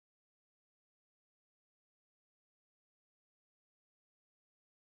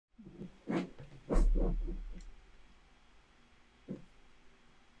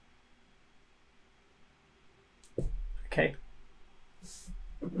Okay.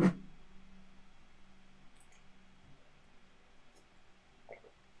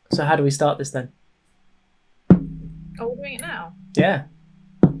 So how do we start this then? Oh, we're doing it now? Yeah.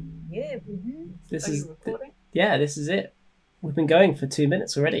 Yeah. This Are is you recording? yeah, this is it. We've been going for 2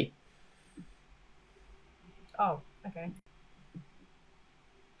 minutes already. Oh, okay.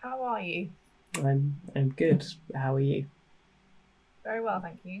 How are you? I'm good. How are you? Very well,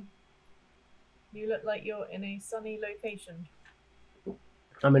 thank you. You look like you're in a sunny location.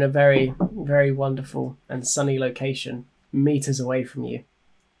 I'm in a very, very wonderful and sunny location, meters away from you.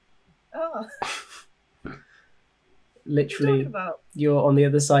 Oh, what are you talking Literally, about? you're on the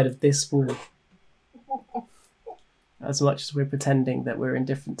other side of this wall, as much as we're pretending that we're in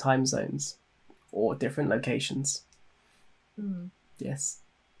different time zones or different locations. Hmm. Yes.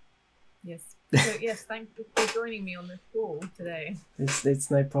 Yes. So yes, thank you for joining me on this call today.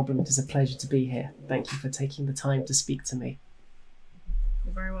 It's no problem. It is a pleasure to be here. Thank you for taking the time to speak to me.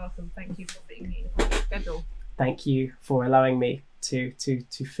 You're very welcome. Thank you for being me on the schedule. Thank you for allowing me to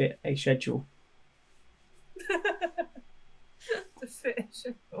fit a schedule. To fit a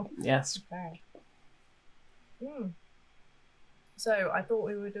schedule. Yes. Okay. So I thought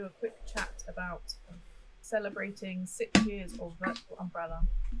we would do a quick chat about celebrating 6 years of Virtual Umbrella.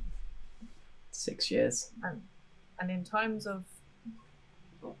 6 years. And in times of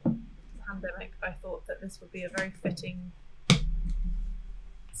pandemic, I thought that this would be a very fitting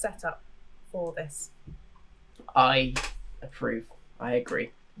setup for this. I approve. I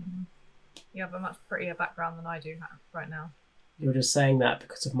agree. Mm-hmm. You have a much prettier background than I do right now. You're just saying that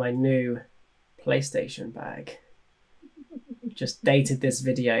because of my new PlayStation bag. Just dated this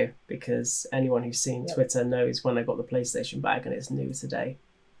video because anyone who's seen Twitter knows when I got the PlayStation bag and it's new today.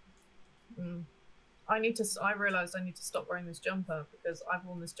 I realised I need to stop wearing this jumper because I've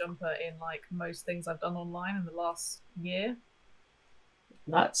worn this jumper in like most things I've done online in the last year.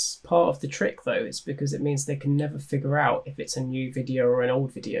 That's part of the trick though. It's because it means they can never figure out if it's a new video or an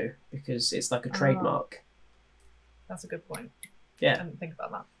old video because it's like a trademark. That's a good point. Yeah. I didn't think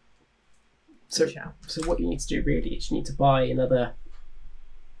about that. So what you need to do really is you need to buy another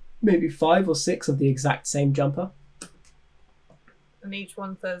maybe 5 or 6 of the exact same jumper. And each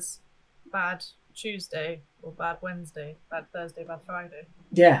one says bad Tuesday or bad Wednesday, bad Thursday, bad Friday.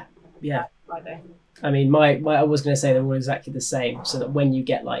 Yeah. Bad Friday. I mean, my I was going to say they're all exactly the same, so that when you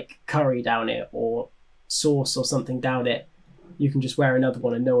get like curry down it or sauce or something down it, you can just wear another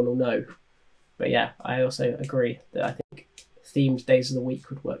one and no one will know. But yeah, I also agree that I think themed days of the week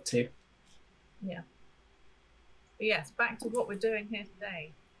would work too. Yeah. But yes, back to what we're doing here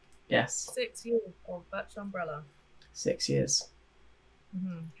today. Yes. 6 years of Virtual Umbrella. 6 years.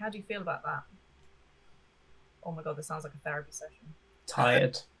 Mm-hmm. How do you feel about that? Oh my god, this sounds like a therapy session.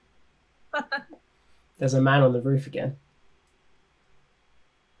 Tired. There's a man on the roof again.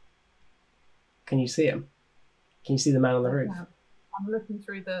 Can you see him? Can you see the man on the roof? I'm looking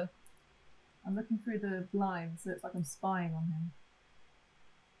through the blinds, so it's like I'm spying on him.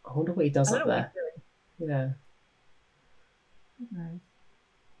 I wonder what he does up there. Yeah. Okay.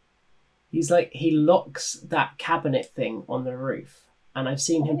 He's like, he locks that cabinet thing on the roof, and I've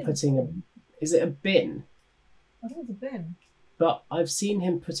seen him putting a. Is it a bin? I think it's a bin. But I've seen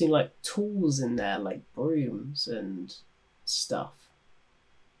him putting like tools in there, like brooms and stuff.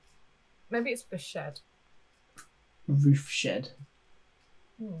 Maybe it's the shed. Roof shed.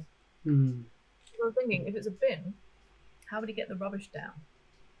 I was thinking, if it's a bin, how would he get the rubbish down?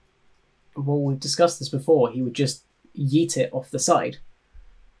 Well, we've discussed this before. He would just yeet it off the side.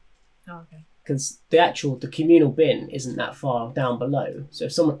 Oh, okay. Because the communal bin isn't that far down below. So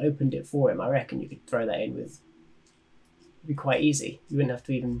if someone opened it for him, I reckon you could throw that in with. It'd be quite easy. You wouldn't have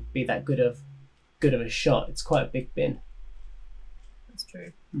to even be that good of a shot. It's quite a big bin. That's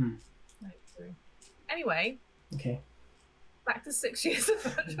true. That's true. Anyway. Okay. Back to 6 years of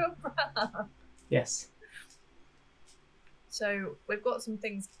Virtual Umbrella. Yes. So we've got some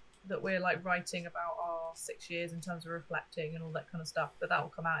things that we're like writing about our 6 years in terms of reflecting and all that kind of stuff, but that will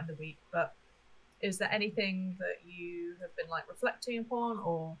come out in the week. But is there anything that you have been like reflecting upon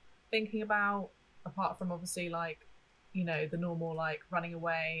or thinking about, apart from obviously like, you know, the normal like running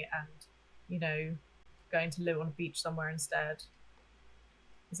away and, you know, going to live on a beach somewhere instead?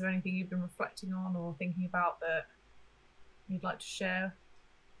 Is there anything you've been reflecting on or thinking about that you'd like to share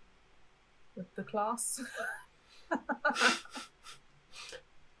with the class?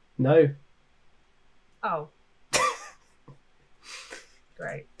 No. Oh.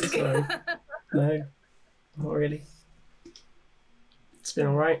 Great. Sorry. No, not really. It's been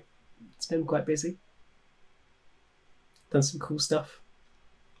alright. It's been quite busy. Done some cool stuff.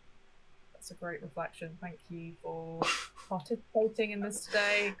 That's a great reflection. Thank you for participating in this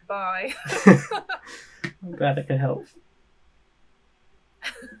today. Goodbye. I'm glad I could help.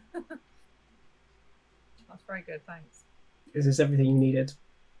 That's very good. Thanks. Is this everything you needed?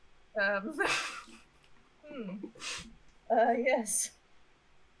 Yes.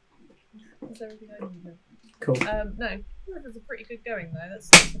 That's everything I needed. Cool. No, it was a pretty good going though. That's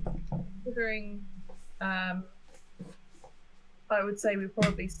considering. I would say we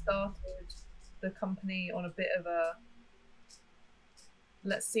probably started the company on a bit of a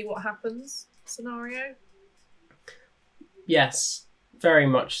let's see what happens scenario. Yes, very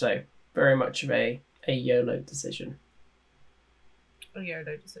much so. Very much of a YOLO decision. A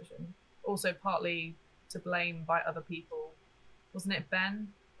YOLO decision. Also partly to blame by other people. Wasn't it Ben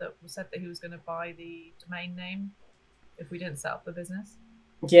that said that he was going to buy the domain name if we didn't set up the business?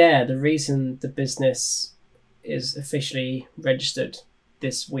 Yeah, the reason the business is officially registered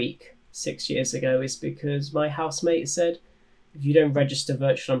this week, 6 years ago, is because my housemate said, if you don't register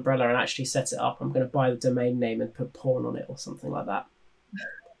Virtual Umbrella and actually set it up, I'm going to buy the domain name and put porn on it or something like that.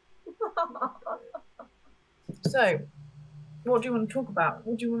 So, what do you want to talk about?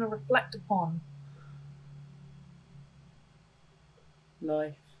 What do you want to reflect upon?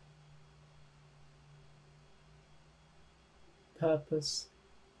 Life. Purpose.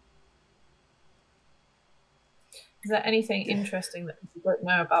 Is there anything interesting that you don't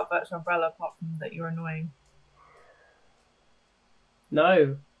know about Virtual Umbrella apart from that you're annoying?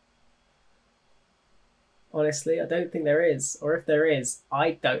 No. Honestly, I don't think there is. Or if there is,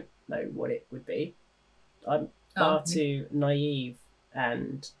 I don't know what it would be. I'm far too naive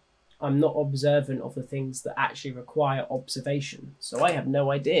and I'm not observant of the things that actually require observation. So I have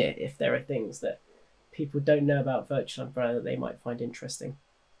no idea if there are things that people don't know about Virtual Umbrella that they might find interesting.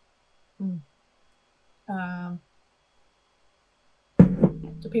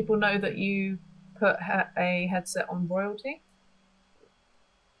 Do people know that you put a headset on royalty?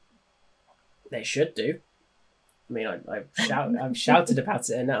 They should do. I mean, I've shouted about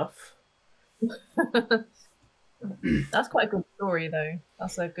it enough. That's quite a good story, though.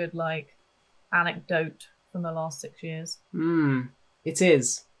 That's a good, anecdote from the last 6 years. It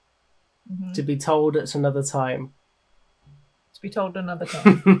is. Mm-hmm. To be told at another time. To be told another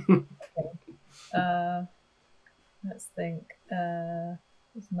time. Okay. Let's think.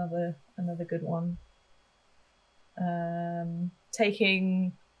 There's another good one.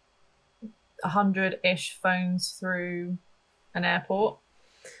 Taking 100-ish phones through an airport,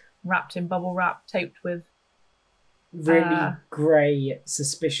 wrapped in bubble wrap, taped with really grey,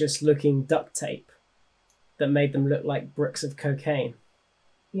 suspicious-looking duct tape that made them look like bricks of cocaine.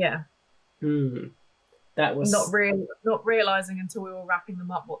 Yeah. That was not realizing until we were wrapping them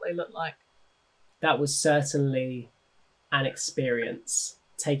up what they looked like. That was certainly an experience,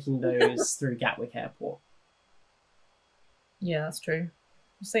 taking those through Gatwick Airport. Yeah, that's true.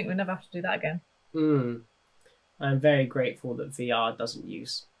 I just think we never have to do that again. I'm very grateful that VR doesn't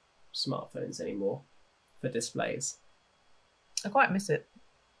use smartphones anymore for displays. I quite miss it.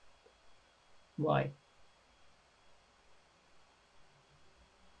 Why?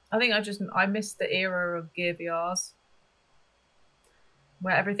 I think I missed the era of Gear VRs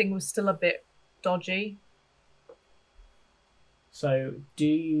where everything was still a bit dodgy. So do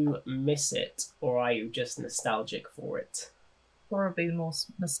you miss it or are you just nostalgic for it? Probably more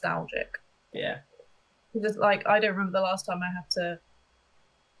nostalgic. Yeah. Because I don't remember the last time I had to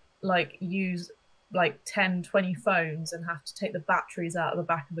use 10, 20 phones and have to take the batteries out of the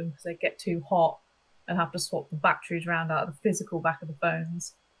back of them because they get too hot and have to swap the batteries around out of the physical back of the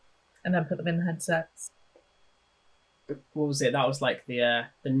phones and then put them in the headsets. What was it? That was like the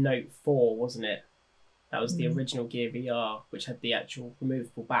Note 4, wasn't it? That was the original Gear VR, which had the actual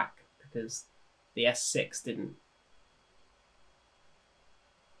removable back because the S6 didn't.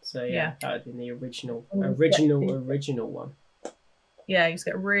 So yeah, that would have been the original one. Yeah, you just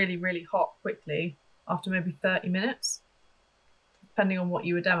get really, really hot quickly after maybe 30 minutes, depending on what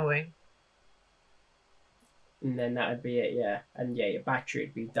you were demoing. And then that would be it, yeah. And yeah, your battery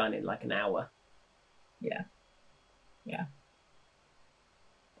would be done in like an hour. Yeah. Yeah.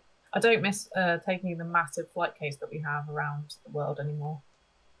 I don't miss taking the massive flight case that we have around the world anymore.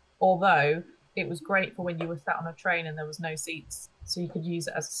 Although it was great for when you were sat on a train and there was no seats, so you could use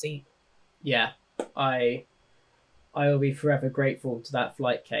it as a seat. Yeah, I will be forever grateful to that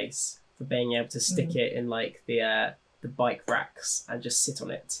flight case for being able to stick it in like the bike racks and just sit on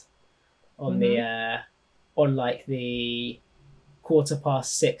it on the the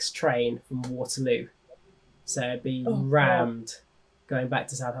 6:15 train from Waterloo. So it'd be rammed going back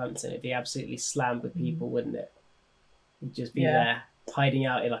to Southampton. It'd be absolutely slammed with people, wouldn't it? You'd just be there hiding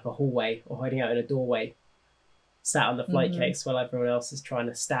out in like a hallway or hiding out in a doorway, sat on the flight case while everyone else is trying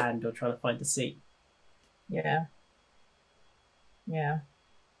to stand or trying to find a seat. Yeah. Yeah.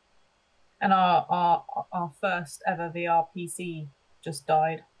 And our first ever VR PC just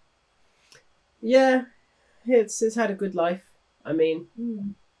died. Yeah, it's had a good life. I mean,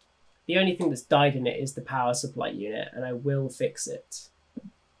 the only thing that's died in it is the power supply unit, and I will fix it.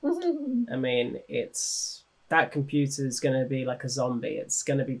 I mean, that computer's going to be like a zombie. It's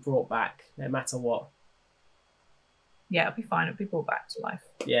going to be brought back no matter what. Yeah, it'll be fine. It'll be brought back to life.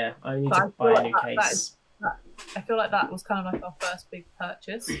 Yeah, I need to buy a new case. I feel like that was kind of like our first big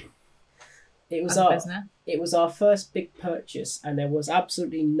purchase. It was our first big purchase, and there was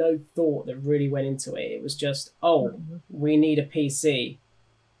absolutely no thought that really went into it. It was just, we need a PC.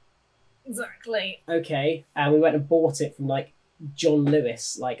 Exactly. Okay, and we went and bought it from like John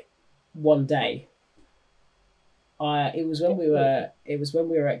Lewis like one day. It was when we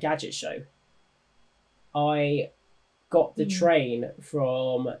were at Gadget Show. I got the train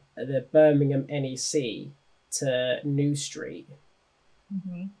from the Birmingham NEC to New Street.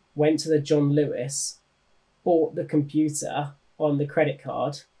 Went to the John Lewis, bought the computer on the credit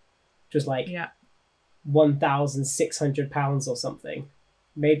card, which was like £1,600 or something,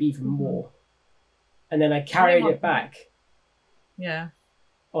 maybe even more. And then I carried it back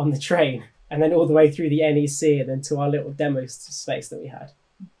on the train, and then all the way through the NEC and then to our little demo space that we had.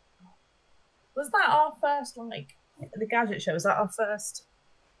 Was that our first, like, the Gadget Show? Was that our first,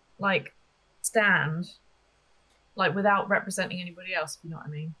 like, stand, like, without representing anybody else, if you know what I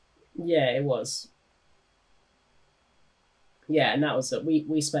mean? Yeah, it was. Yeah, and that was it.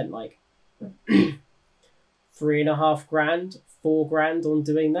 We spent like $3.5 grand, $4 grand on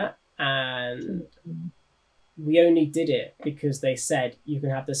doing that, and we only did it because they said you can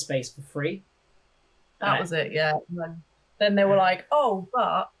have the space for free. That was it, yeah. And then they were like, "Oh,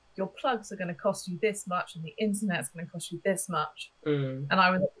 but your plugs are going to cost you this much, and the internet's going to cost you this much." And I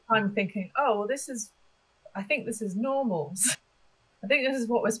was at the time thinking, "Oh, well, I think this is normal. I think this is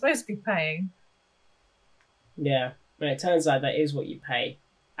what we're supposed to be paying." Yeah, and it turns out that is what you pay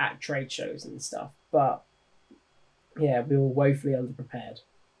at trade shows and stuff. But yeah, we were woefully underprepared.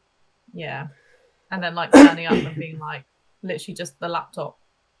 Yeah, and then like standing up and being like, literally just the laptop,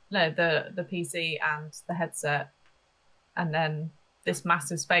 no, the PC and the headset, and then this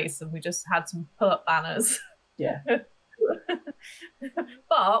massive space, and we just had some pull-up banners. Yeah.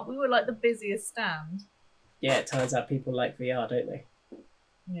 But we were like the busiest stand. Yeah, it turns out people like VR, don't they?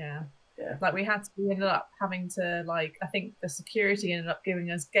 Yeah. Yeah. Like we ended up having to, like, I think the security ended up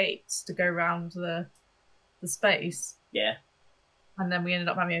giving us gates to go around the space. Yeah. And then we ended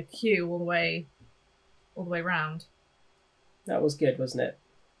up having a queue all the way round. That was good, wasn't it?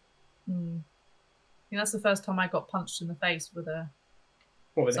 I think that's the first time I got punched in the face with a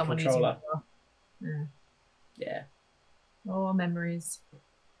controller. Yeah. Yeah. Oh, memories.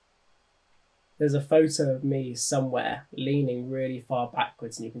 There's a photo of me somewhere leaning really far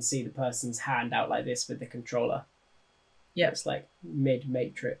backwards, and you can see the person's hand out like this with the controller. Yeah, it's like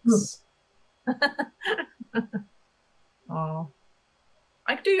mid-Matrix. Oh,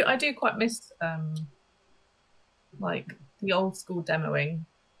 I do quite miss like the old school demoing,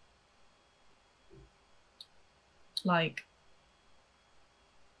 like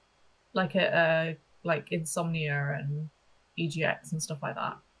at like Insomnia and EGX and stuff like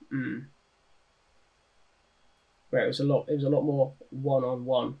that. Where it was a lot more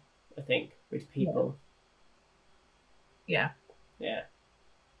one-on-one, I think, with people. Yeah. Yeah.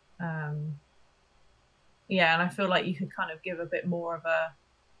 Yeah, and I feel like you could kind of give a bit more of a,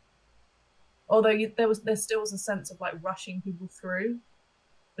 although there still was a sense of like rushing people through,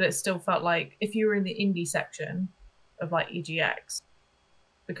 but it still felt like if you were in the indie section of like EGX,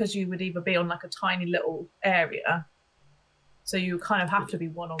 because you would either be on like a tiny little area, so you kind of have to be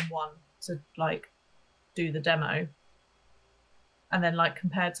one-on-one to like do the demo, and then like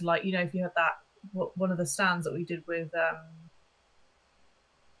compared to like, you know, if you had that one of the stands that we did with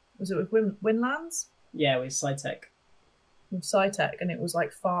was it with Winlands? Yeah, with Cytec. With Cytec, and it was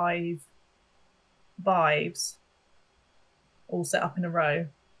like 5 Vives all set up in a row.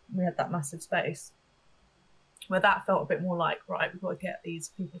 We had that massive space where that felt a bit more like, right, we've got to get these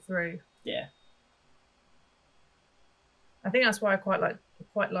people through. Yeah. I think that's why I quite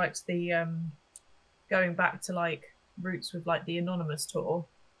liked the going back to like roots with like the Anonymous tour,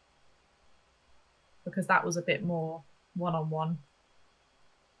 because that was a bit more one-on-one.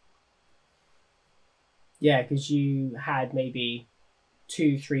 Yeah, because you had maybe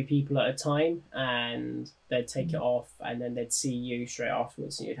 2-3 people at a time, and they'd take it off, and then they'd see you straight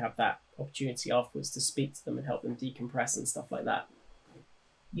afterwards, and you'd have that opportunity afterwards to speak to them and help them decompress and stuff like that.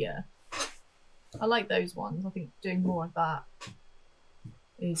 Yeah, I like those ones. I think doing more of that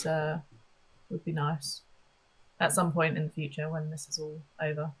is would be nice at some point in the future when this is all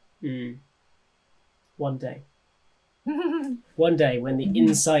over. One day. One day when the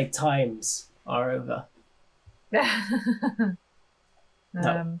inside times are over. That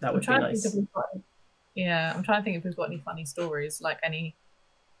would be nice. I'm trying to think if we've got any funny stories, like any.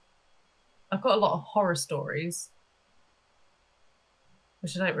 I've got a lot of horror stories,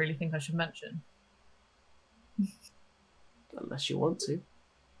 which I don't really think I should mention. Unless you want to.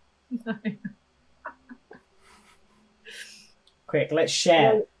 No. Quick, let's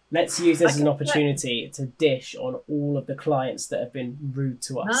share. Let's use this as an opportunity to dish on all of the clients that have been rude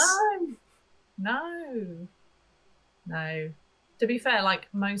to us. No. To be fair, like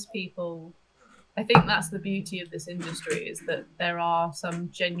most people, I think that's the beauty of this industry, is that there are some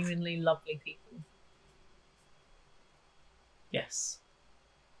genuinely lovely people. Yes.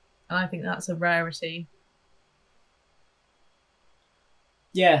 And I think that's a rarity.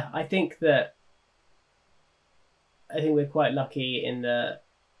 Yeah, I think we're quite lucky in the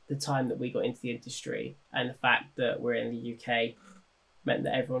time that we got into the industry, and the fact that we're in the UK meant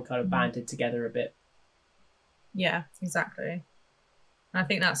that everyone kind of banded together a bit. Yeah, exactly. I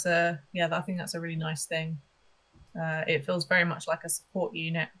think that's a really nice thing. It feels very much like a support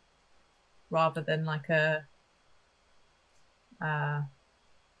unit rather than like a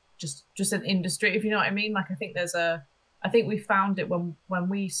just an industry, if you know what I mean. Like I think we found it when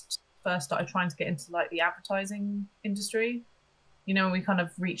we first started trying to get into like the advertising industry. You know, we kind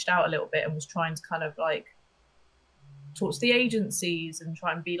of reached out a little bit and was trying to kind of like talk to the agencies and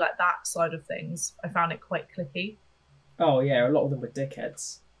try and be like that side of things. I found it quite clicky. Oh yeah, a lot of them were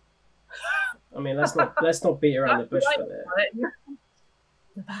dickheads. I mean, let's not beat around the bush with it.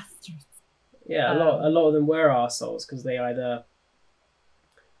 The bastards. Yeah, a lot of them were arseholes because they either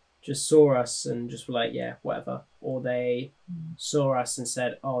just saw us and just were like, yeah, whatever, or they saw us and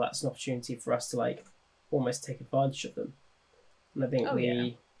said, oh, that's an opportunity for us to like almost take advantage of them. And I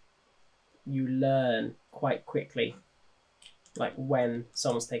think you learn quite quickly, like when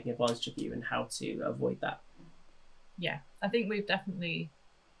someone's taking advantage of you and how to avoid that. Yeah, I think we've definitely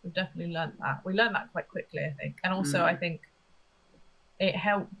learned that. We learned that quite quickly, I think, and also I think it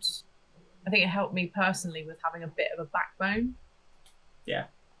helped. I think it helped me personally with having a bit of a backbone. Yeah,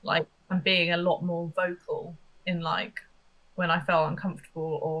 like and being a lot more vocal in like when I felt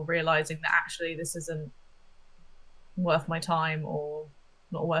uncomfortable or realizing that actually this isn't worth my time or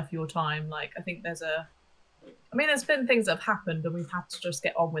not worth your time. Like I think there's been things that have happened and we've had to just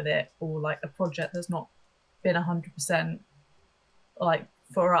get on with it, or like a project that's not been 100% like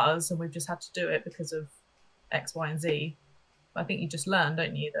for us and we've just had to do it because of X, Y, and Z. But I think you just learn,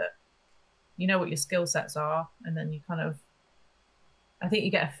 don't you, that you know what your skill sets are, and then you kind of, I think you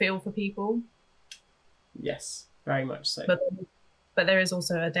get a feel for people. Yes, very much so. But there is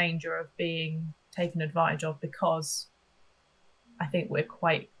also a danger of being taken advantage of, because I think we're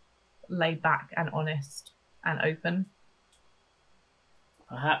quite laid back and honest and open.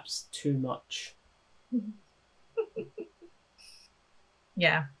 Perhaps too much.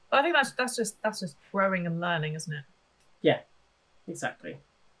 Yeah, but I think that's just growing and learning, isn't it? Yeah, exactly.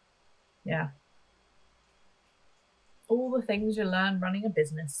 Yeah. All the things you learn running a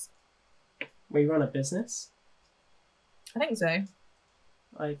business. We run a business? I think so.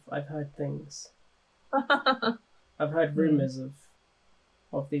 I've heard things. I've heard rumours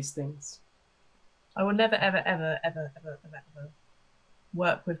of these things. I will never, ever, ever, ever, ever, ever, ever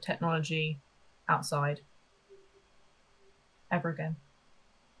work with technology outside. Ever again.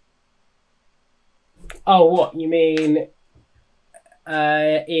 Oh, what? You mean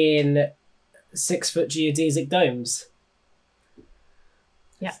in 6-foot geodesic domes?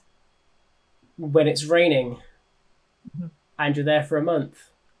 Yeah. When it's raining and you're there for a month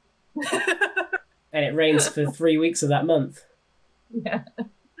and it rains for 3 weeks of that month. Yeah.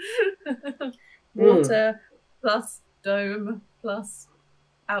 Water plus dome plus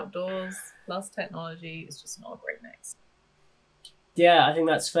outdoors plus technology is just not a great mix. Yeah, I think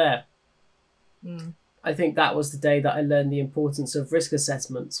that's fair. Mm. I think that was the day that I learned the importance of risk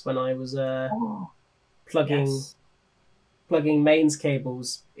assessments when I was plugging mains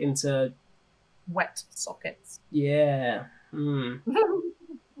cables into wet sockets. Yeah. And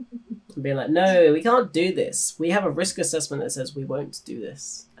being like, no, we can't do this. We have a risk assessment that says we won't do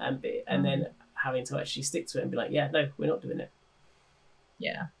this, and then having to actually stick to it and be like, yeah, no, we're not doing it.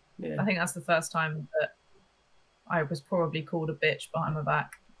 Yeah. I think that's the first time that I was probably called a bitch behind my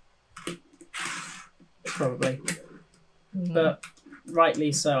back. Probably. But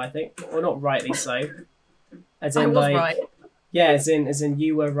rightly so, I think. Or not rightly so. As in, I was right. Yeah, as in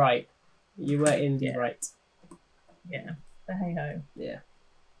you were right. You were indeed Yeah. right. Yeah. But hey ho. Yeah.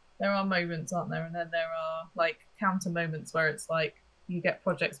 There are moments, aren't there? And then there are like counter moments where it's like you get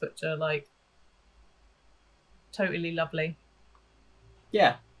projects which are like totally lovely.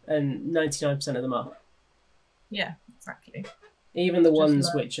 Yeah. And 99% of them are. Yeah, exactly. Even the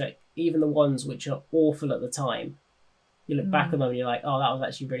Just ones which are awful at the time. You look back on them and you're like, oh, that was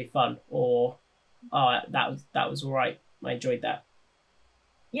actually really fun, or oh, that was all right. I enjoyed that.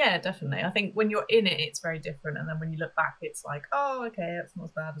 Yeah, definitely. I think when you're in it, it's very different, and then when you look back, it's like, oh, okay, that's not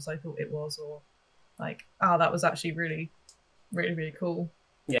as bad as I thought it was, or like, oh, that was actually really, really, really cool.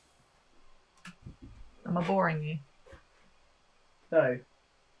 Yeah. Am I boring you? No.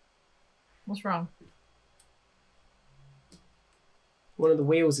 What's wrong? One of the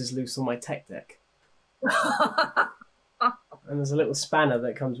wheels is loose on my tech deck. And there's a little spanner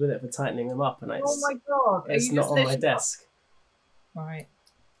that comes with it for tightening them up, and Oh my god! it's not on my desk. Right.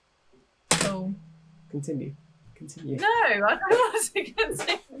 Cool. Continue. No, I don't want to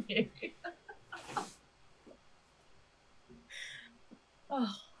continue.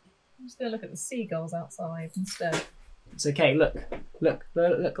 Oh, I'm just gonna look at the seagulls outside instead. It's okay. Look.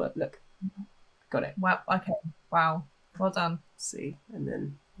 Got it. Wow. Okay. Wow. Well done. See, and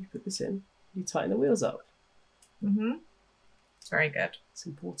then you put this in. You tighten the wheels up. It's very good. It's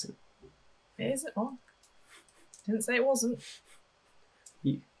important. Is it? Oh, didn't say it wasn't.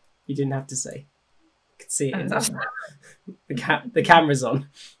 You didn't have to say. You could see it. The Oh, camera's on.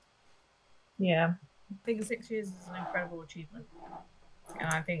 Yeah, I think 6 years is an incredible achievement, and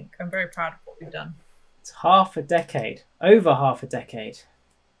I think I'm very proud of what we've done. It's half a decade. Over half a decade.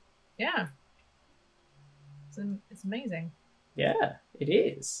 Yeah, it's amazing. Yeah, it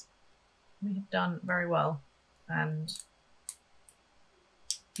is. We have done very well, and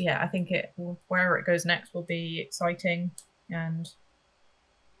yeah, I think wherever it goes next will be exciting, and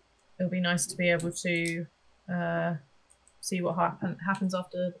it'll be nice to be able to see what happens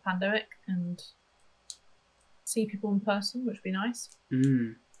after the pandemic and see people in person, which would be nice.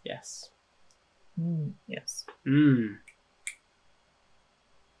 Yes. Yes.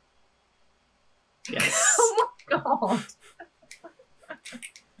 Yes. Oh my god.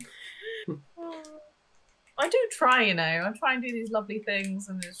 I do try, I try and do these lovely things,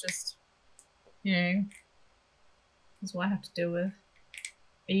 and it's just, that's what I have to deal with.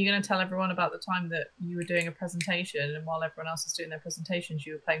 Are you going to tell everyone about the time that you were doing a presentation, and while everyone else was doing their presentations,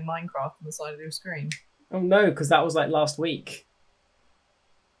 you were playing Minecraft on the side of your screen? Oh no, because that was like last week.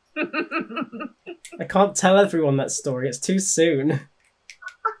 I can't tell everyone that story. It's too soon.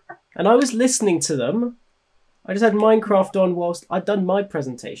 And I was listening to them. I just had Minecraft on whilst I'd done my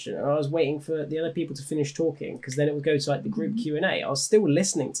presentation, and I was waiting for the other people to finish talking, because then it would go to like the group Q&A. I was still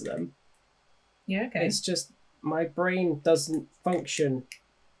listening to them. Yeah, okay. It's just my brain doesn't function.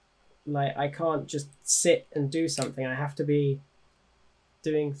 Like, I can't just sit and do something. I have to be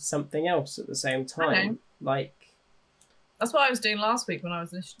doing something else at the same time. Like, that's what I was doing last week when I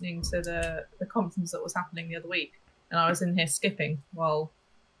was listening to the conference that was happening the other week, and I was in here skipping while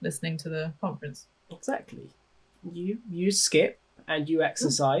listening to the conference. Exactly. You skip and you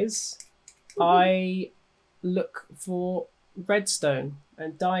exercise. I look for redstone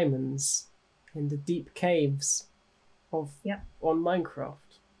and diamonds in the deep caves on Minecraft.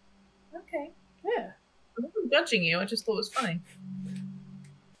 Okay. Yeah. I wasn't judging you. I just thought it was funny. Do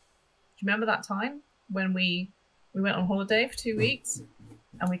you remember that time when we went on holiday for 2 weeks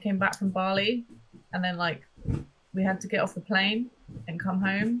and we came back from Bali, and then like we had to get off the plane and come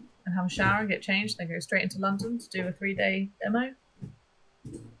home and have a shower and get changed, then go straight into London to do a 3-day demo?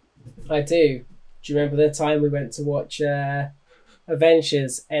 I do. Do you remember the time we went to watch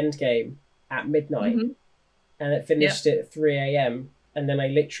Avengers Endgame at midnight, and it finished at 3 a.m, and then I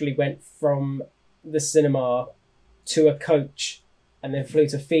literally went from the cinema to a coach and then flew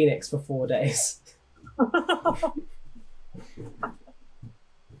to Phoenix for 4 days.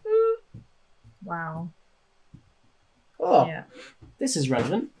 Wow. Oh, yeah. This is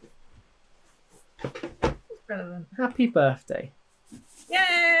relevant. It's relevant. Happy birthday.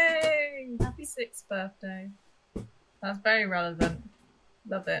 Yay! Happy 6th birthday. That's very relevant.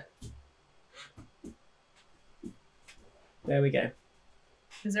 Love it. There we go.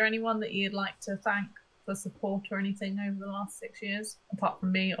 Is there anyone that you'd like to thank for support or anything over the last 6 years? Apart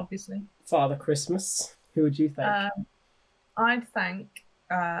from me, obviously. Father Christmas. Who would you thank? I'd thank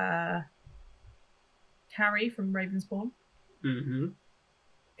Carrie from Ravensbourne.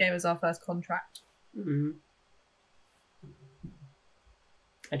 Gave us our first contract. And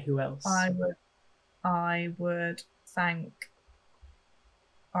who else? I would thank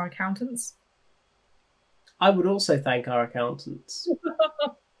our accountants. I would also thank our accountants.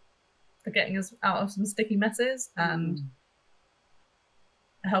 For getting us out of some sticky messes and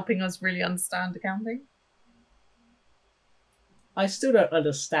helping us really understand accounting. I still don't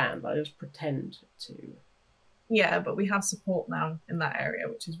understand. I just pretend to. Yeah, but we have support now in that area,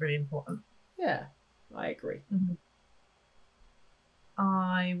 which is really important. Yeah, I agree. Mm-hmm.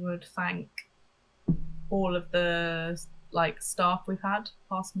 I would thank all of the staff we've had,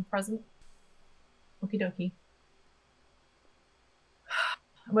 past and present. Okie dokie.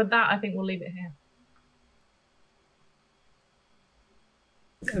 With that, I think we'll leave it here.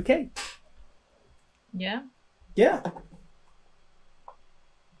 Okay. Yeah? Yeah.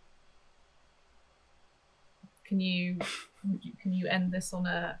 Can you end this on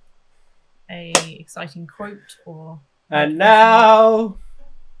a exciting quote or? And now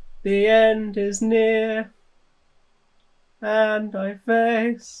the end is near, and I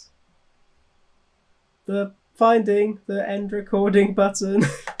face the finding the end recording button.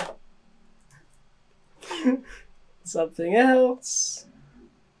 Something else.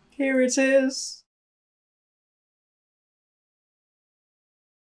 Here it is.